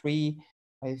mean,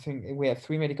 I think we had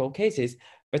three medical cases,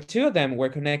 but two of them were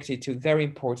connected to very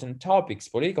important topics,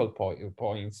 political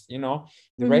points, the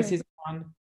racism one.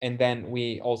 And then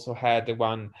we also had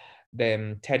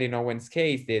the Teddy Owens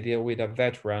case. They deal with a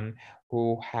veteran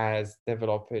who has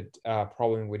developed a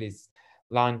problem with his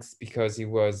lungs because he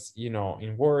was,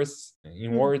 in war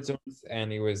zones,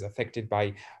 and he was affected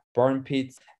by burn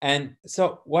pits. And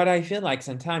so what I feel like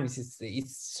sometimes is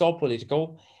it's so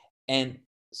political and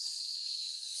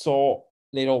so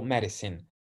little medicine.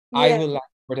 I Yeah. would like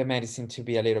for the medicine to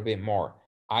be a little bit more.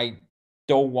 I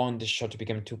don't want the show to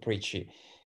become too preachy.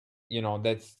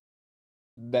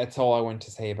 That's all I want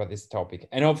to say about this topic.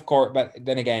 And of course, but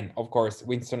then again, of course,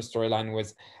 Winston's storyline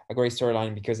was a great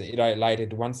storyline because it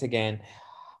highlighted once again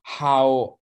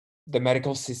how the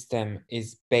medical system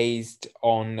is based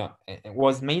on,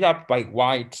 was made up by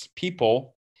white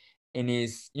people, and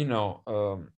is,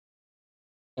 and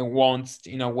wants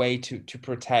in a way to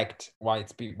protect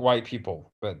white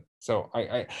people. But so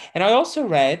I also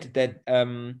read that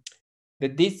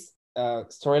that this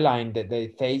storyline that they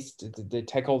faced, they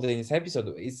tackled in this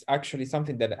episode, is actually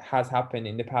something that has happened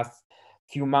in the past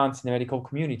few months in the medical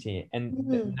community, and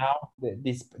now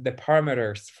the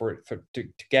parameters to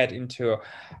get into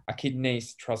a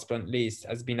kidneys transplant list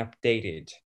has been updated.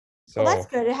 Well, that's So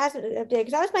good. It hasn't updated,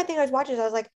 because that was my thing. I was watching. I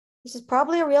was like, this is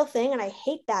probably a real thing, and I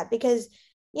hate that because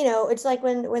it's like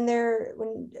when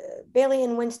Bailey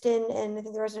and Winston and I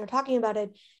think the rest of them are talking about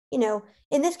it.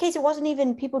 In this case, it wasn't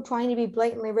even people trying to be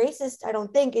blatantly racist. I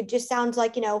don't think it just sounds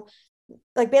like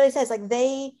like Bailey says, like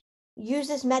they used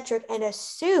this metric and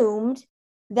assumed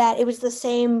that it was the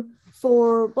same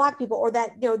for Black people, or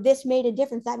that this made a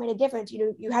difference, that made a difference.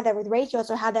 You had that with race, you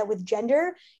also had that with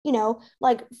gender.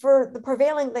 Like for the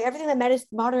prevailing, like everything that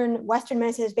modern Western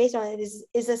medicine is based on, is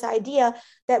this idea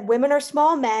that women are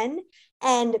small men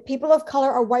and people of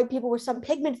color are white people with some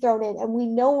pigment thrown in, and we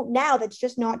know now that's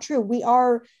just not true. We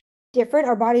are different,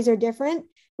 our bodies are different,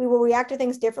 we will react to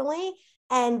things differently.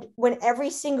 And when every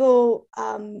single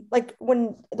like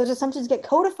when those assumptions get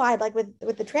codified, like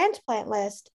with the transplant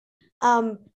list,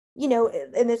 in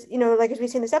this, like as we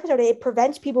see in this episode, it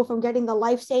prevents people from getting the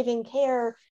life-saving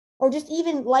care or just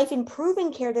even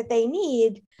life-improving care that they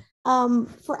need,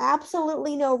 for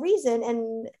absolutely no reason.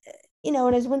 And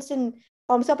and as Winston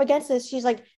bumps up against this, she's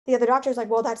like, the other doctor's like,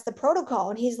 well, that's the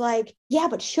protocol. And he's like, yeah,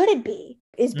 but should it be?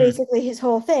 Is basically his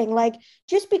whole thing. Like,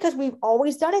 just because we've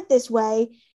always done it this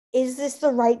way, is this the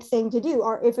right thing to do?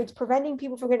 Or if it's preventing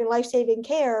people from getting life-saving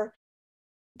care,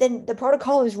 then the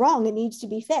protocol is wrong. It needs to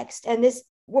be fixed. And this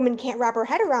woman can't wrap her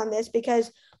head around this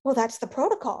because, well, that's the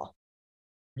protocol.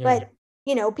 yeah. But,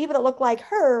 people that look like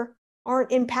her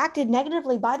aren't impacted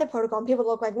negatively by the protocol, and people that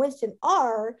look like Winston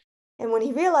are. And when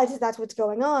he realizes that's what's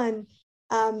going on,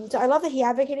 so I love that he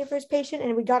advocated for his patient,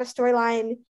 and we got a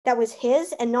storyline that was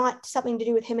his and not something to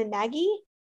do with him and Maggie.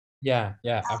 Yeah,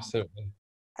 absolutely.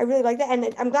 I really like that,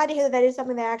 and I'm glad to hear that that is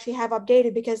something they actually have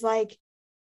updated, because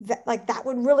that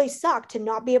would really suck to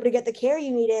not be able to get the care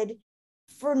you needed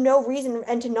for no reason,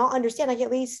 and to not understand. Like,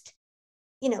 at least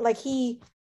like he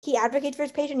advocates for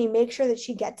his patient, he makes sure that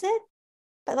she gets it,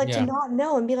 but like to Yeah, not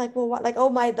know and be like, well, what, like, oh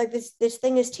my, like this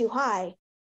thing is too high.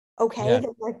 Okay, yeah.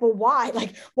 then, like, well, why?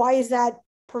 Like, why is that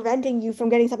preventing you from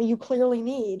getting something you clearly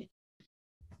need?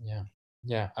 Yeah,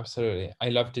 yeah, absolutely. I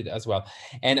loved it as well.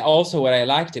 And also, what I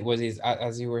liked it was, is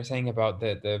as you were saying about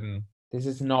this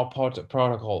is not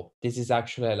protocol. This is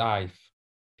actually life,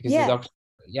 because the Yeah. doctor.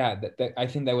 Yeah, I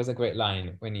think that was a great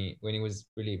line when he was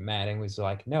really mad and was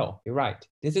like, "No, you're right.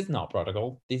 This is not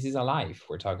protocol. This is a life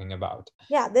we're talking about."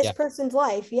 Yeah, this Yeah, person's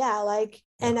life. Yeah, like,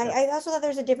 yeah, and I also thought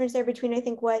there's a difference there between, I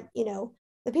think, what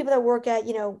the people that work at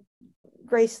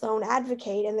Grace Sloan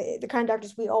Advocate, and the kind of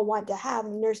doctors we all want to have,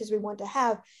 and the nurses we want to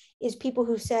have, is people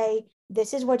who say,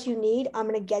 this is what you need, I'm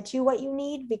going to get you what you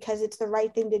need because it's the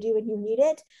right thing to do and you need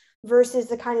it, versus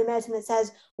the kind of medicine that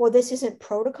says, well, this isn't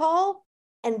protocol,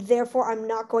 and therefore I'm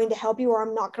not going to help you, or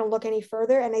I'm not going to look any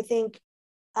further. And I think,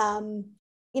 um,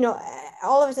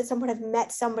 all of us at some point have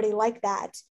met somebody like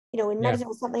that, in yeah, medicine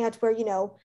or something else, where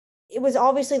it was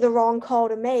obviously the wrong call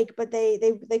to make, but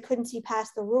they couldn't see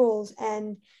past the rules.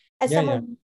 And as Yeah, yeah.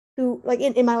 someone who, like,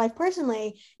 in my life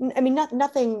personally, I mean,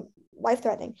 nothing life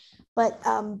threatening, but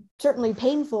certainly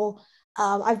painful.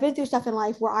 I've been through stuff in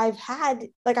life where I've had,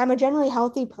 like, I'm a generally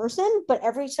healthy person, but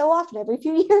every so often, every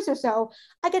few years or so,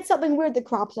 I get something weird that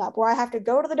crops up where I have to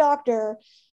go to the doctor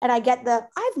and I get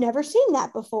I've never seen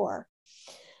that before.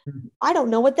 Mhm. I don't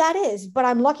know what that is, but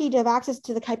I'm lucky to have access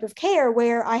to the type of care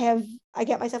where I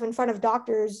get myself in front of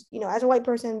doctors, as a white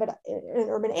person, but in an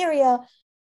urban area,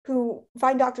 who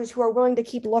find doctors who are willing to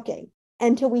keep looking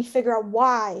until we figure out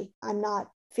why I'm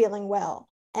not feeling well,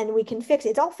 and we can fix it.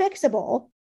 It's all fixable.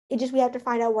 It just, we have to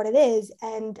find out what it is.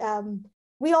 And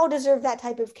we all deserve that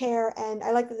type of care. And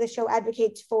I like that the show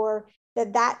advocates for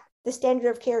that the standard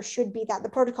of care should be that, the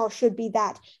protocol should be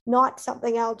that, not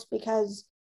something else, because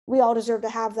we all deserve to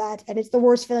have that. And it's the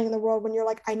worst feeling in the world when you're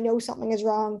like, I know something is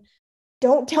wrong.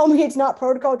 Don't tell me it's not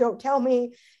protocol. Don't tell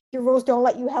me your rules don't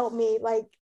let you help me. Like,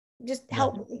 just Yeah.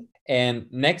 help me. And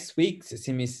next week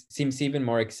seems even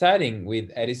more exciting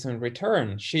with Edison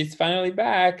return. She's finally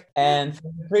back. And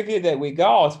from the preview that we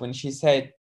got when she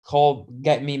said, "Call,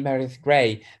 get me Meredith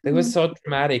Grey," that was so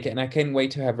dramatic, and I can't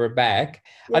wait to have her back.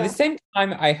 At the Yeah. same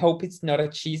time, I hope it's not a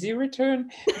cheesy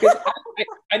return, because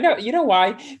I know, you know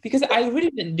why? Because I really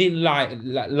didn't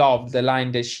love the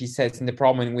line that she says in the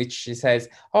promo, in which she says,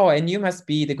 "Oh, and you must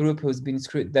be the group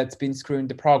that's been screwing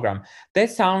the program." That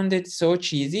sounded so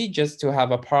cheesy, just to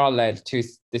have a parallel to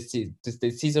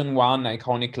the season one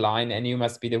iconic line, "And you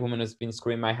must be the woman who's been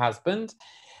screwing my husband."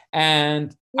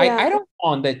 And Yeah. I don't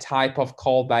want that type of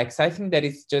callbacks. I think that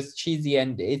it's just cheesy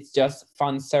and it's just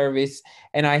fun service.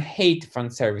 And I hate fun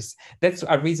service. That's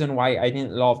a reason why I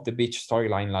didn't love the beach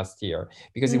storyline last year,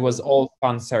 because it was all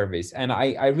fun service. And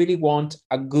I really want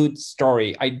a good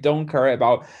story. I don't care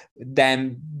about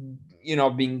them,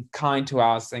 being kind to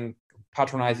us and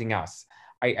patronizing us.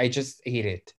 I just hate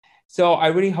it. So I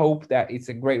really hope that it's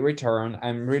a great return.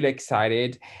 I'm really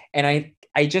excited. And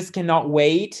I just cannot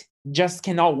wait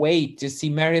to see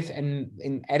Meredith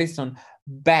and Edison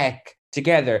back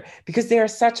together, because they are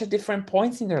such a different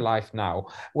points in their life now.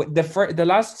 The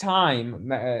last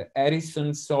time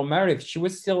Edison saw Meredith, she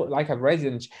was still like a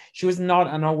resident. She was not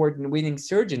an award-winning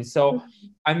surgeon. So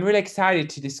I'm really excited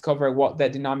to discover what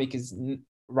that dynamic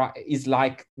is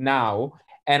like now.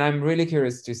 And I'm really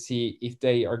curious to see if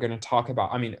they are going to talk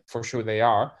about, I mean, for sure they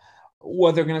are,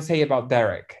 what they're going to say about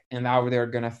Derek and how they're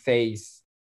going to face,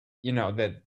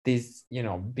 that this,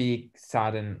 big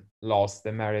sudden loss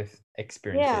that Meredith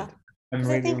experienced. Yeah. I'm Because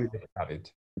I really, think, really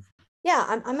excited.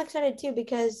 yeah, I'm excited too,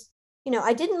 because,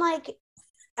 I didn't like,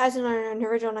 as an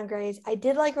original on Grey's, I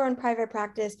did like her on Private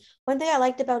Practice. One thing I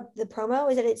liked about the promo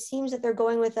is that it seems that they're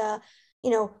going with a,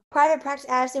 Private Practice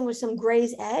Addison with some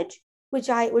Grey's edge, which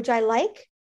I like,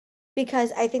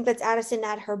 because I think that's Addison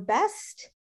at her best.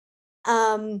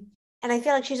 And I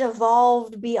feel like she's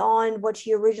evolved beyond what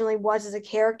she originally was as a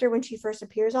character when she first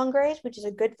appears on Grey's, which is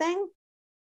a good thing.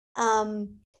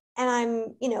 Um,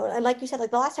 and like you said, like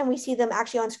the last time we see them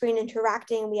actually on screen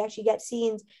interacting, we actually get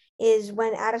scenes, is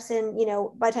when Addison,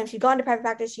 by the time she'd gone to Private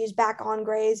Practice, she's back on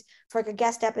Grey's for like a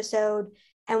guest episode,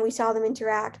 and we saw them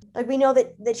interact. Like, we know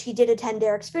that she did attend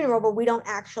Derek's funeral, but we don't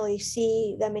actually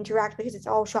see them interact because it's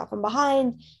all shot from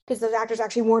behind, because those actors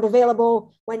actually weren't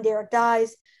available when Derek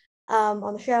dies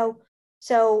on the show.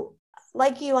 So,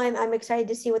 like you, I'm excited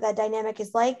to see what that dynamic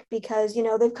is like, because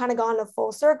they've kind of gone a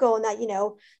full circle, and that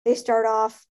they start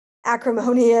off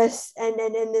acrimonious and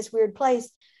in this weird place,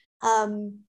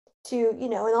 to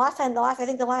and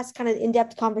the last kind of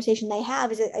in-depth conversation they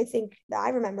have is, I think that I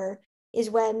remember,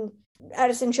 is when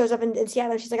Addison shows up in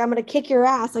Seattle and she's like, "I'm gonna kick your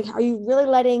ass. Like, are you really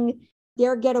letting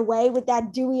Derek get away with that Yeah,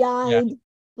 dewy-eyed,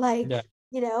 like, yeah.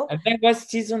 you know?" And that was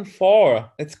season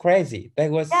 4. That's crazy. That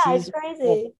was Yeah, it's season 4.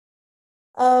 crazy.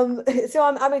 So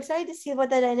I'm excited to see what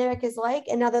the dynamic is like.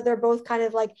 And now that they're both kind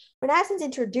of like, when Addison's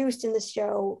introduced in the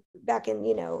show back in,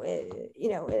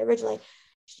 originally,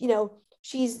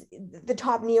 she's the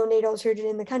top neonatal surgeon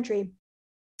in the country.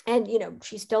 And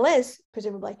she still is,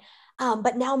 presumably.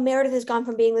 But now Meredith has gone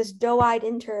from being this doe-eyed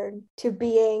intern to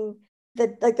being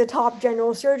the top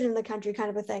general surgeon in the country, kind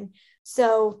of a thing.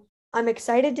 So I'm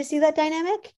excited to see that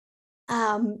dynamic.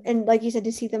 And like you said,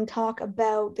 to see them talk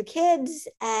about the kids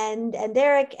and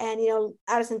Derek, and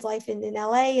Addison's life in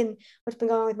LA, and what's been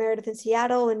going on with Meredith in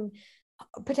Seattle, and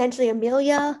potentially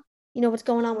Amelia, what's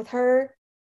going on with her.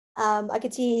 I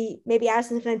could see maybe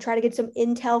Addison's going to try to get some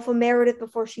intel from Meredith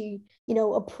before she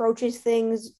approaches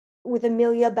things with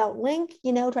Amelia about Link,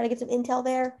 try to get some intel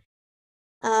there.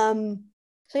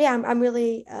 So yeah, I'm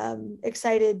really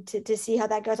excited to see how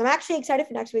that goes. I'm actually excited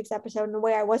for next week's episode in a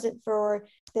way I wasn't for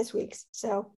this week's.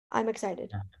 So I'm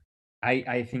excited.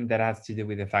 I think that has to do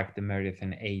with the fact that Meredith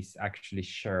and Ace actually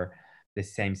share the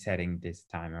same setting this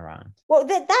time around. Well,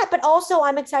 that, but also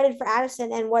I'm excited for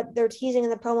Addison, and what they're teasing in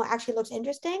the promo actually looks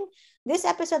interesting. This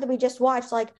episode that we just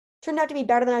watched, like, turned out to be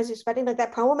better than I was expecting. Like,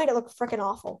 that promo made it look freaking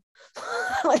awful.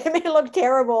 Like, it made it look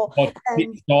terrible.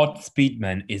 Todd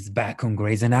Speedman is back on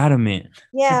Grey's Anatomy.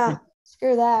 Yeah,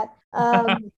 screw that.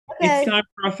 Okay. It's time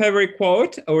for a favorite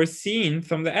quote or scene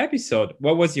from the episode.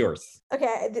 What was yours?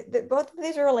 Okay, both of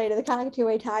these are related. They're kind of like a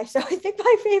two-way tie. So I think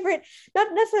my favorite, not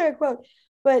necessarily a quote,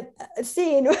 but a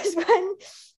scene was when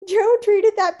Joe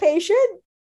treated that patient,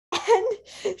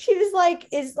 and she was like,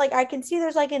 "Is like I can see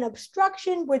there's like an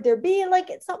obstruction. Would there be like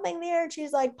something there?" And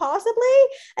she's like, "Possibly."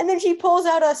 And then she pulls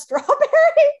out a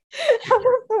strawberry out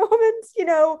of the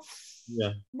woman's,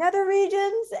 nether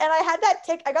regions. And I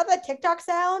got that TikTok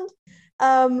sound,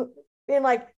 being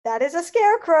like, "That is a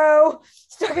scarecrow,"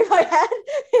 stuck in my head,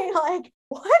 being like,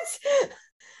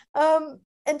 "What?"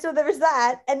 And so there was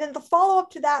that. And then the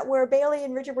follow-up to that, where Bailey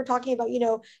and Richard were talking about,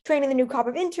 training the new crop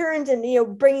of interns and,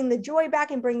 bringing the joy back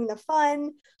and bringing the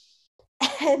fun.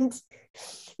 And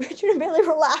Richard and Bailey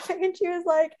were laughing, and she was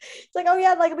like, it's like, "Oh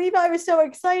yeah, like Levi was so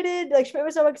excited. Like Schmidt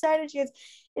was so excited." And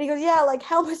he goes, "Yeah, like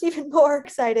Helm was even more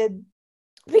excited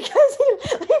because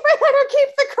Levi let her keep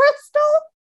the crystal."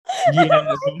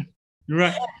 Yeah,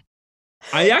 right.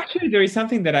 There is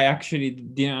something that I actually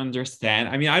didn't understand.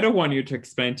 I mean, I don't want you to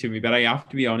explain to me, but I have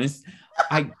to be honest.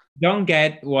 I don't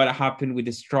get what happened with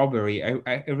the strawberry.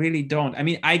 I really don't. I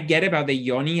mean, I get about the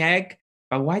yoni egg,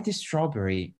 but why the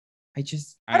strawberry? I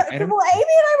don't. Well,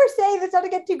 Amy and I were saying this, not to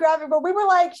get too graphic, but we were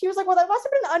like, she was like, "Well, that must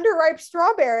have been an underripe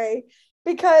strawberry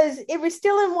because it was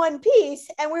still in one piece."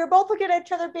 And we were both looking at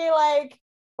each other being like,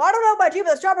 "Well, I don't know about you,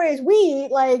 but the strawberries we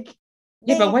eat, like."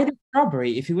 Yeah, but why the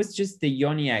strawberry? If it was just the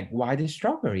yoni egg, why the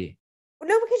strawberry?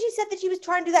 No, because she said that she was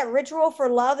trying to do that ritual for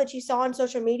love that she saw on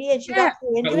social media, and she got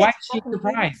into it. Why is she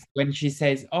surprised when she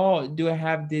says, "Oh, do I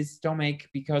have this stomach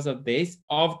because of this?"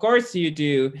 Of course you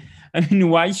do. I mean,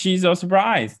 why is she so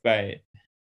surprised by it?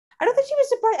 I don't think she was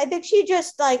surprised. I think she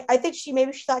just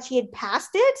maybe she thought she had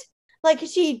passed it. Like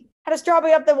she had a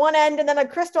strawberry up the one end and then a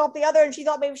crystal up the other, and she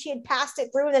thought maybe she had passed it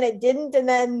through and then it didn't, and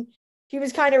then she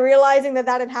was kind of realizing that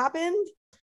had happened.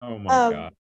 Oh my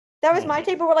God. That was my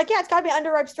take, but we're like, yeah, it's gotta be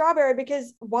underripe strawberry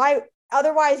because why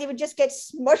otherwise it would just get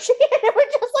smushy and it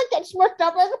would just like get smushed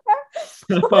up in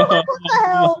there. What the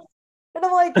hell? And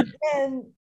I'm like, and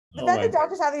the fact that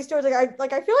doctors have these stories, I feel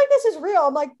like this is real.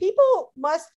 I'm like, people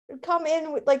must come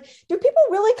in with do people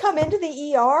really come into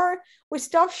the ER with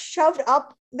stuff shoved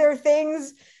up their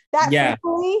things that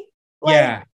frequently?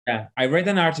 Yeah. I read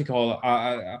an article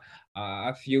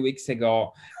a few weeks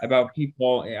ago about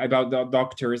the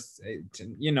doctors,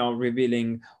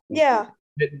 revealing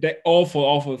the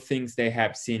awful things they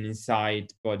have seen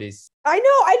inside bodies. I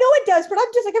know it does, but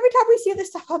I'm just like, every time we see this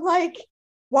stuff, I'm like,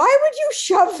 why would you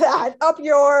shove that up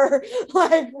your, why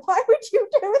would you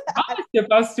do that? It's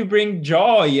supposed to bring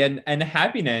joy and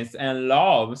happiness and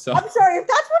love. So I'm sorry, if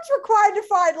that's what's required to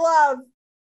find love,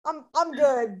 I'm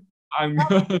good. I'm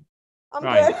good. I'm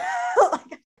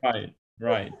good.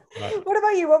 Right. What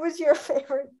about you? What was your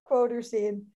favorite quote or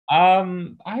scene?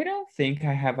 I don't think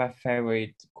I have a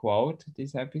favorite quote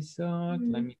this episode.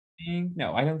 Let me think.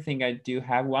 No, I don't think I do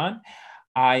have one.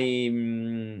 I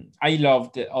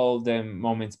loved all the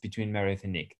moments between Meredith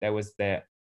and Nick. That was the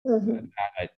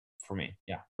highlight for me.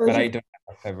 Yeah, but I don't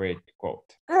have a favorite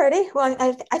quote. Alrighty, well,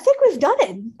 I think we've done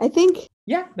it. I think.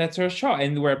 Yeah, that's our show,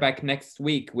 and we're back next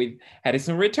week with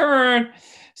Addison Return.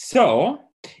 So,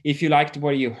 if you liked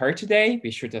what you heard today,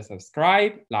 be sure to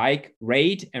subscribe, like,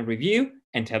 rate, and review,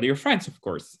 and tell your friends, of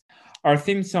course. Our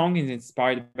theme song is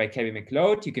inspired by Kevin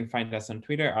MacLeod. You can find us on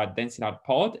Twitter at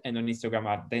DancingOutPod and on Instagram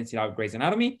at DancingOutGrey's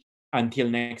Until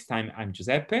next time, I'm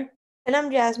Giuseppe. And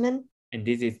I'm Jasmine. And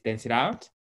this is Dance It Out,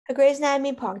 a Grey's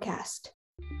Anatomy podcast.